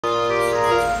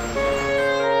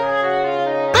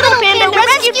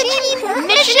Rescue Team,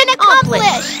 mission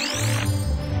accomplished!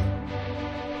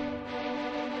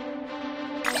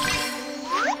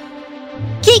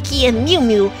 Kiki and Mew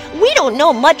Mew, we don't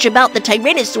know much about the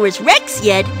Tyrannosaurus Rex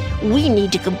yet. We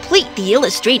need to complete the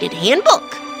illustrated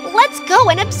handbook. Let's go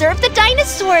and observe the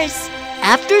dinosaurs.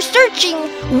 After searching,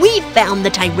 we found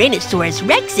the Tyrannosaurus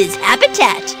Rex's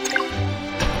habitat.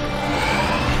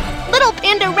 Little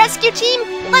Panda Rescue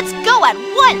Team, let's go at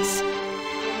once!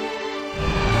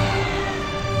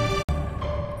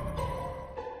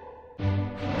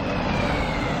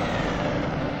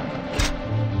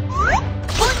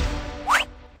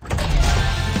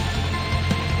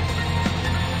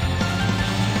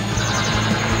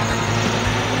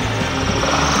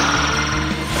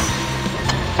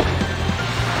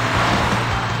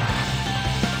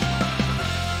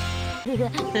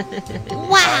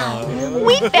 Wow!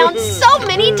 We found so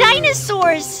many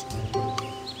dinosaurs!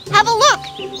 Have a look!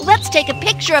 Let's take a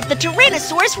picture of the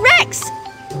Tyrannosaurus Rex!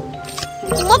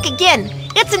 Look again!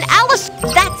 It's an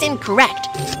allosaurus. That's incorrect.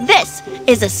 This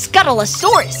is a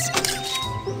Scuttleosaurus.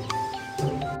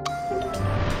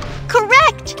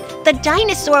 Correct! The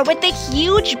dinosaur with the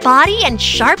huge body and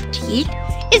sharp teeth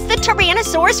is the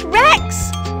Tyrannosaurus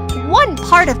Rex. One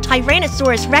part of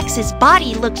Tyrannosaurus Rex's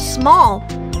body looks small.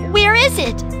 Where is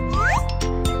it?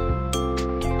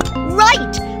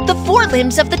 Right! The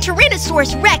forelimbs of the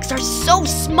Tyrannosaurus Rex are so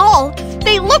small,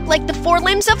 they look like the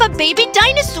forelimbs of a baby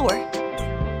dinosaur.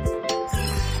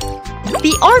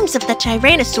 The arms of the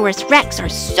Tyrannosaurus Rex are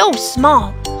so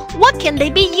small. What can they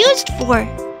be used for?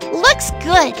 Looks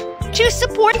good. To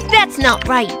support. That's not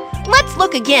right. Let's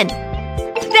look again.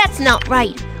 That's not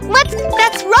right.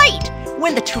 That's right!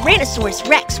 When the Tyrannosaurus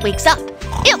Rex wakes up,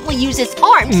 it will use its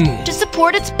arms to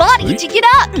support its body to get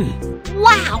up.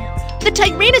 Wow! The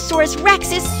Tyrannosaurus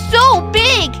Rex is so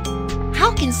big!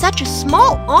 How can such a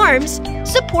small arms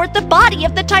support the body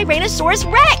of the Tyrannosaurus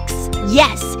Rex?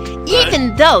 Yes,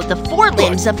 even though the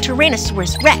forelimbs of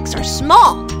Tyrannosaurus Rex are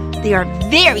small, they are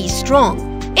very strong.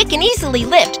 It can easily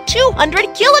lift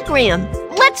 200 kilograms.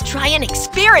 Let's try an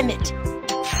experiment.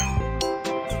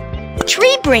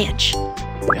 Tree branch.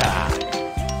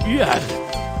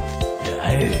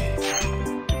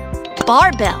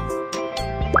 Barbell.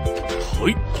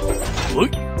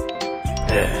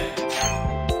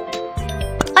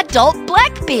 Adult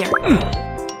black bear.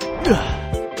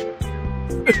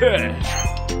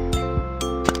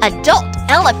 Adult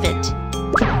elephant.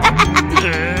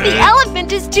 The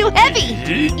elephant is too heavy.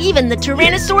 Even the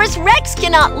Tyrannosaurus Rex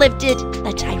cannot lift it.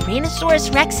 The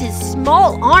Tyrannosaurus Rex's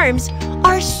small arms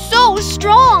are so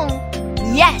strong.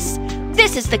 Yes,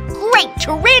 this is the great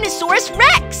Tyrannosaurus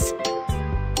Rex.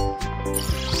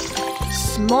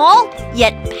 Small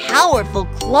yet powerful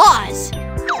claws.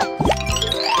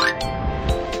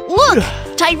 Look,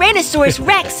 Tyrannosaurus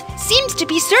Rex seems to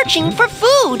be searching for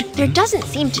food. There doesn't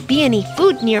seem to be any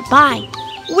food nearby.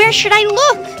 Where should I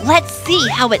look? Let's see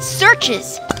how it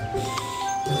searches.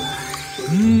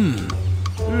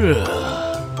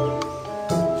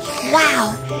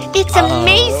 Wow, it's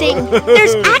amazing!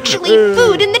 There's actually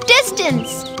food in the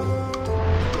distance!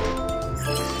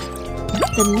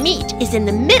 The meat is in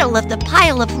the middle of the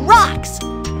pile of rocks.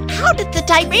 How did the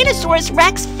Tyrannosaurus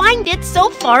Rex find it so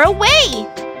far away?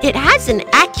 It has an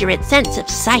accurate sense of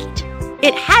sight.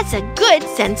 It has a good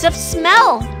sense of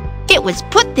smell. It was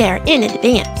put there in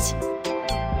advance.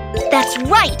 That's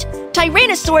right!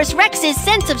 Tyrannosaurus Rex's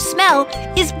sense of smell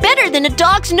is better than a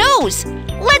dog's nose.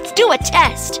 Let's do a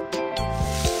test.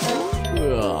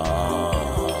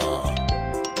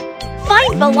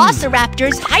 Find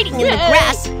velociraptors hiding in the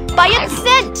grass by its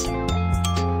scent.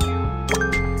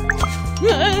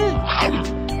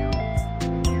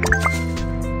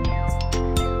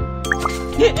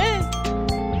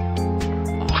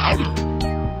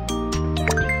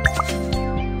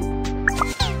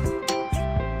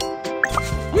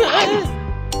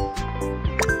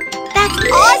 That's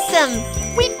awesome!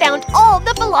 We found all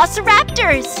the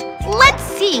velociraptors! Let's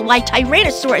see why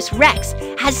Tyrannosaurus Rex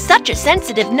has such a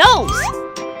sensitive nose.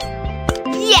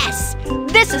 Yes!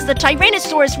 This is the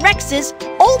Tyrannosaurus Rex's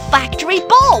olfactory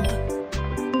bulb.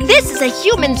 This is a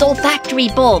human's olfactory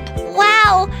bulb.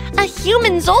 Wow! A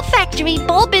human's olfactory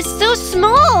bulb is so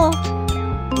small.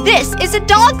 This is a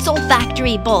dog's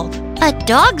olfactory bulb. A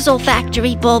dog's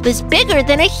olfactory bulb is bigger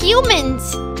than a human's.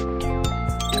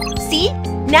 See?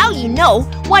 Now you know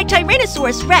why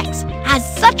Tyrannosaurus Rex has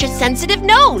such a sensitive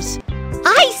nose.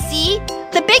 I see!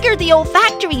 The bigger the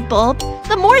olfactory bulb,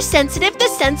 the more sensitive the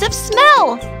sense of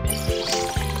smell.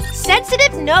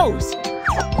 Sensitive nose.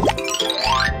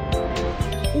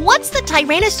 What's the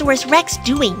Tyrannosaurus Rex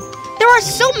doing? There are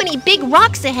so many big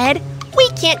rocks ahead, we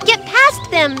can't get past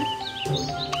them.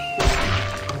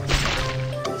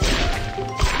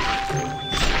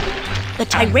 The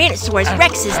Tyrannosaurus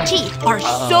Rex's teeth are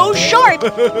so sharp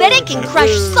that it can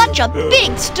crush such a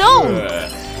big stone.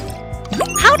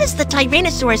 How does the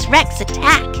Tyrannosaurus Rex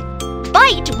attack?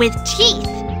 Bite with teeth.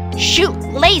 Shoot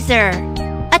laser.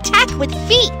 Attack with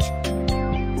feet.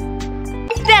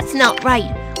 That's not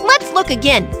right. Let's look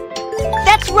again.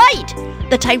 That's right.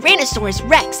 The Tyrannosaurus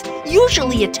Rex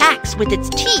usually attacks with its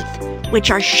teeth, which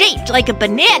are shaped like a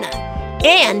banana,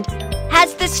 and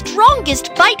has the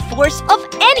strongest bite force of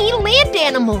any land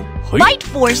animal. Bite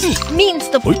force means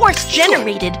the force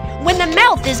generated when the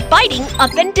mouth is biting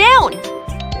up and down.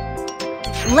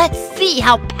 Let's see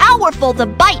how powerful the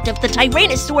bite of the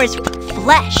Tyrannosaurus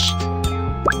flesh.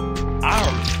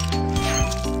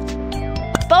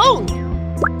 Bone.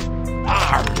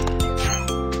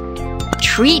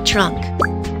 Tree trunk.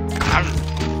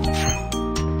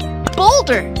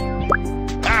 Boulder.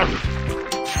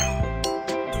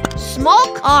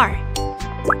 Small car.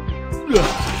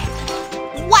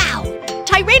 Wow!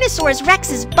 Tyrannosaurus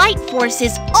Rex's bite force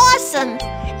is awesome!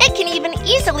 It can even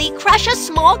easily crush a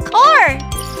small car!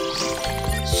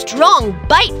 Strong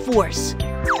bite force.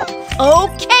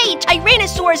 Okay,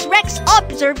 Tyrannosaurus Rex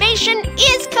observation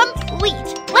is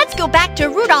complete. Let's go back to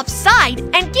Rudolph's side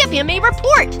and give him a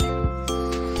report.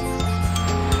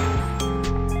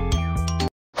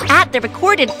 Add the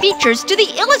recorded features to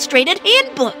the illustrated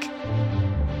handbook.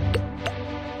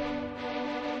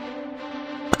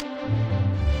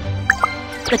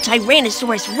 The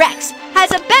Tyrannosaurus Rex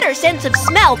has a better sense of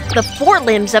smell. The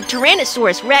forelimbs of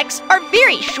Tyrannosaurus Rex are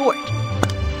very short.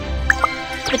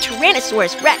 The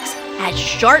Tyrannosaurus Rex has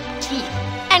sharp teeth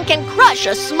and can crush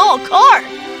a small car.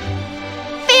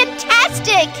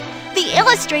 Fantastic! The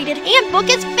illustrated handbook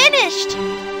is finished.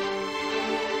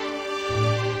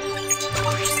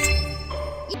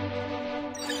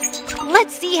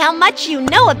 Let's see how much you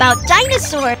know about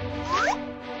dinosaurs.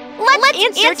 Let's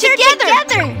answer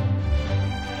together.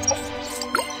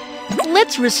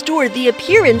 Let's restore the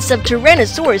appearance of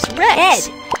Tyrannosaurus Rex.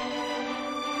 Head.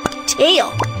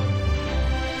 Tail.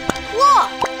 Claw.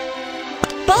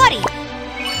 Body.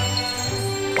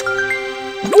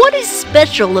 What is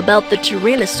special about the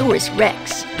Tyrannosaurus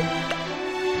Rex?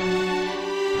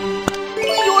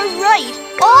 You're right!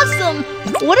 Awesome!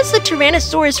 What does the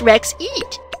Tyrannosaurus Rex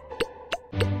eat?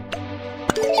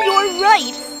 You're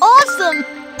right! Awesome!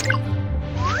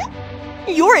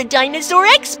 You're a dinosaur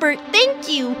expert! Thank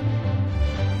you!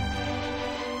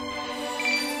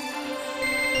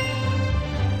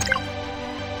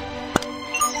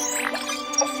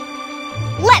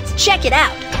 Let's check it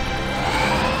out!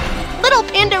 Little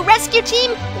Panda Rescue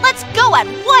Team, let's go at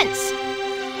once!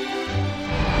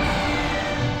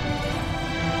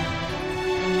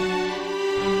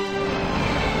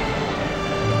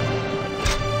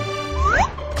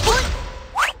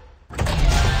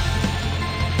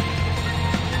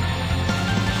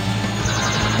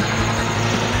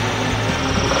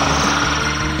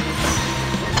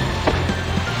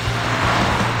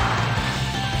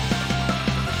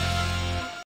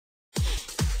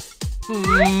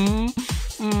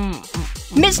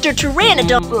 Mr.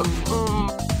 Pteranodon.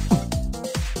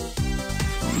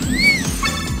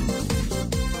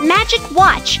 Magic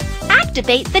Watch.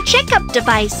 Activate the checkup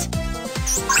device.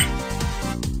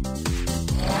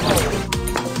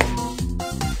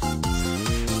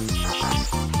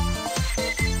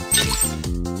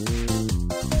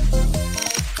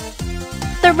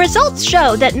 The results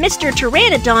show that Mr.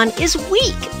 Pteranodon is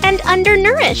weak and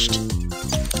undernourished.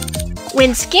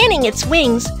 When scanning its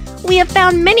wings, we have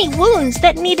found many wounds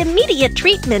that need immediate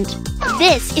treatment.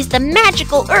 This is the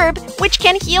magical herb which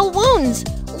can heal wounds.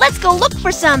 Let's go look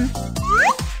for some.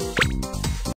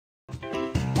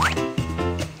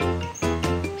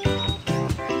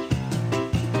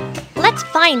 Let's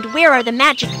find where are the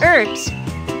magic herbs.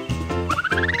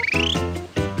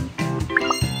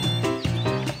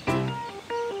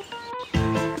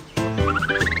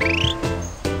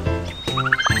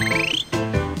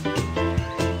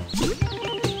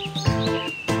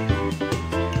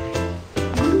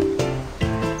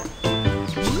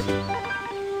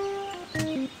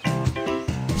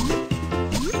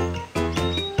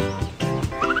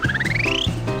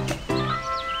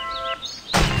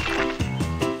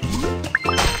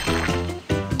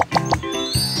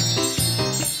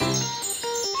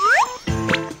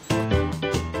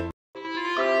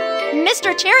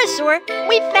 Mr. Pterosaur,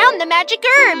 we found the magic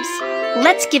herbs!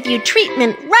 Let's give you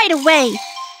treatment right away!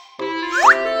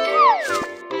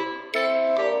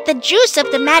 The juice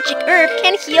of the magic herb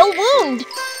can heal wound!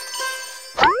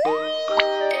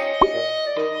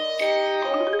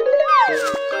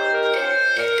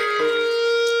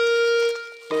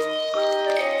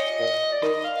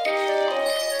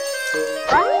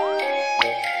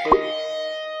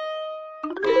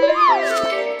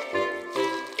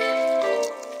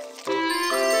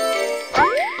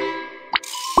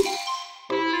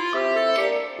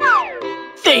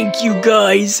 Thank you,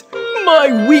 guys.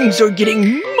 My wings are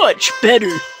getting much better.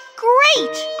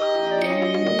 Great!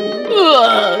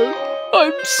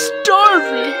 I'm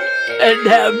starving and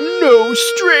have no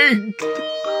strength.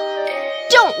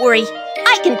 Don't worry,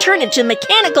 I can turn into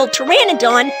mechanical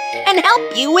Pteranodon and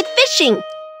help you with fishing.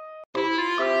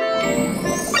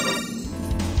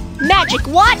 Magic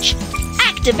watch,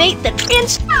 activate the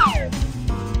transfer.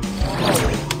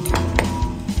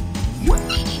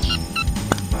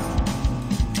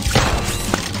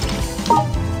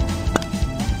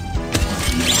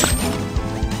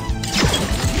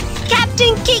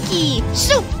 Captain Kiki,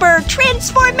 super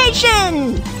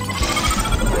transformation!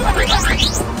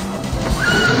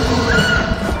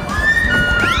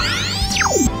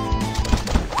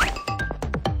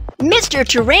 Mr.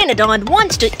 Pteranodon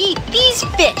wants to eat these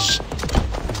fish.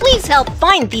 Please help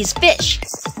find these fish.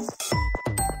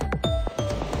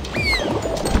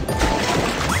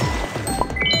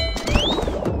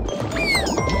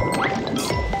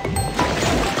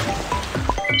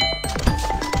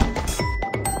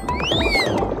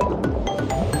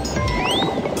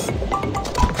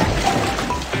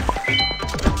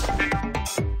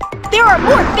 There are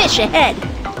more fish ahead.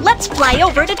 Let's fly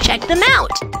over to check them out.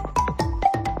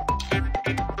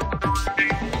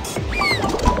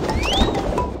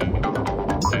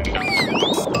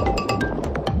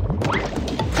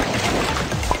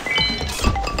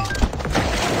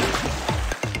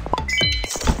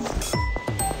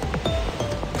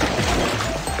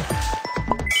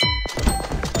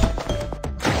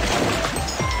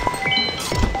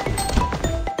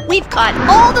 We've caught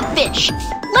all the fish.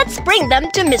 Let's bring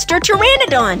them to Mr.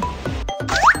 Pteranodon.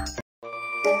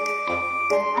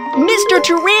 Mr.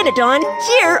 Pteranodon,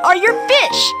 here are your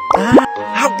fish.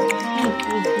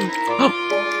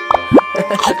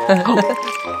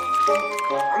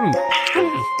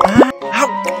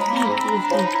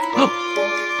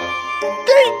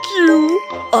 Thank you.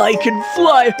 I can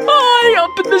fly high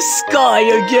up in the sky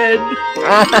again.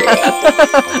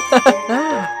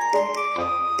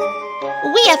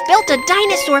 We have built a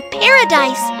dinosaur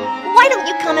paradise. Why don't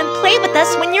you come and play with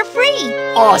us when you're free?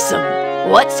 Awesome.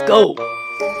 Let's go.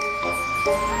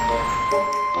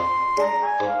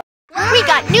 We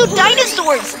got new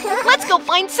dinosaurs. Let's go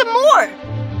find some more.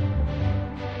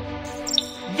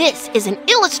 This is an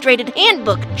illustrated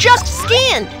handbook just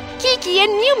scanned. Kiki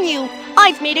and Mew Mew,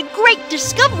 I've made a great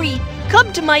discovery.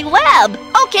 Come to my lab.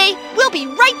 Okay, we'll be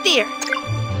right there.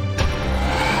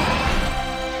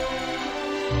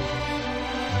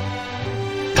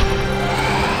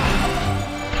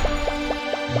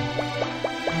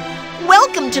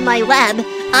 Welcome to my lab.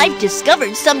 I've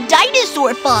discovered some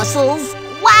dinosaur fossils.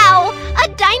 Wow, a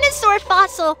dinosaur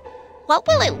fossil. What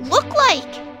will it look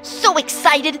like? So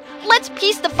excited. Let's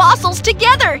piece the fossils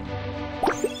together.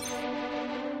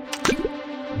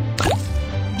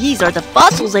 These are the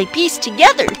fossils I pieced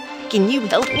together. Can you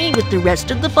help me with the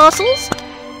rest of the fossils?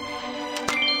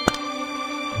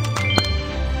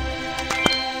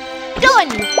 Done!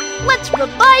 Let's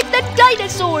revive the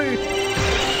dinosaur!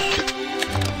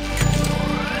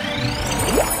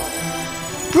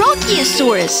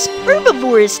 Brachiosaurus,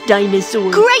 herbivorous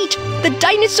dinosaur. Great! The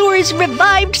dinosaur is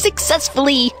revived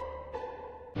successfully.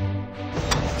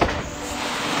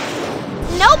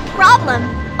 No problem.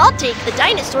 I'll take the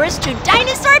dinosaurs to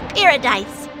Dinosaur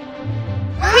Paradise.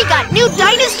 We got new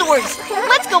dinosaurs.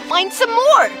 Let's go find some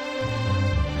more.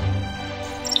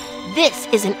 This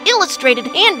is an illustrated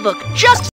handbook just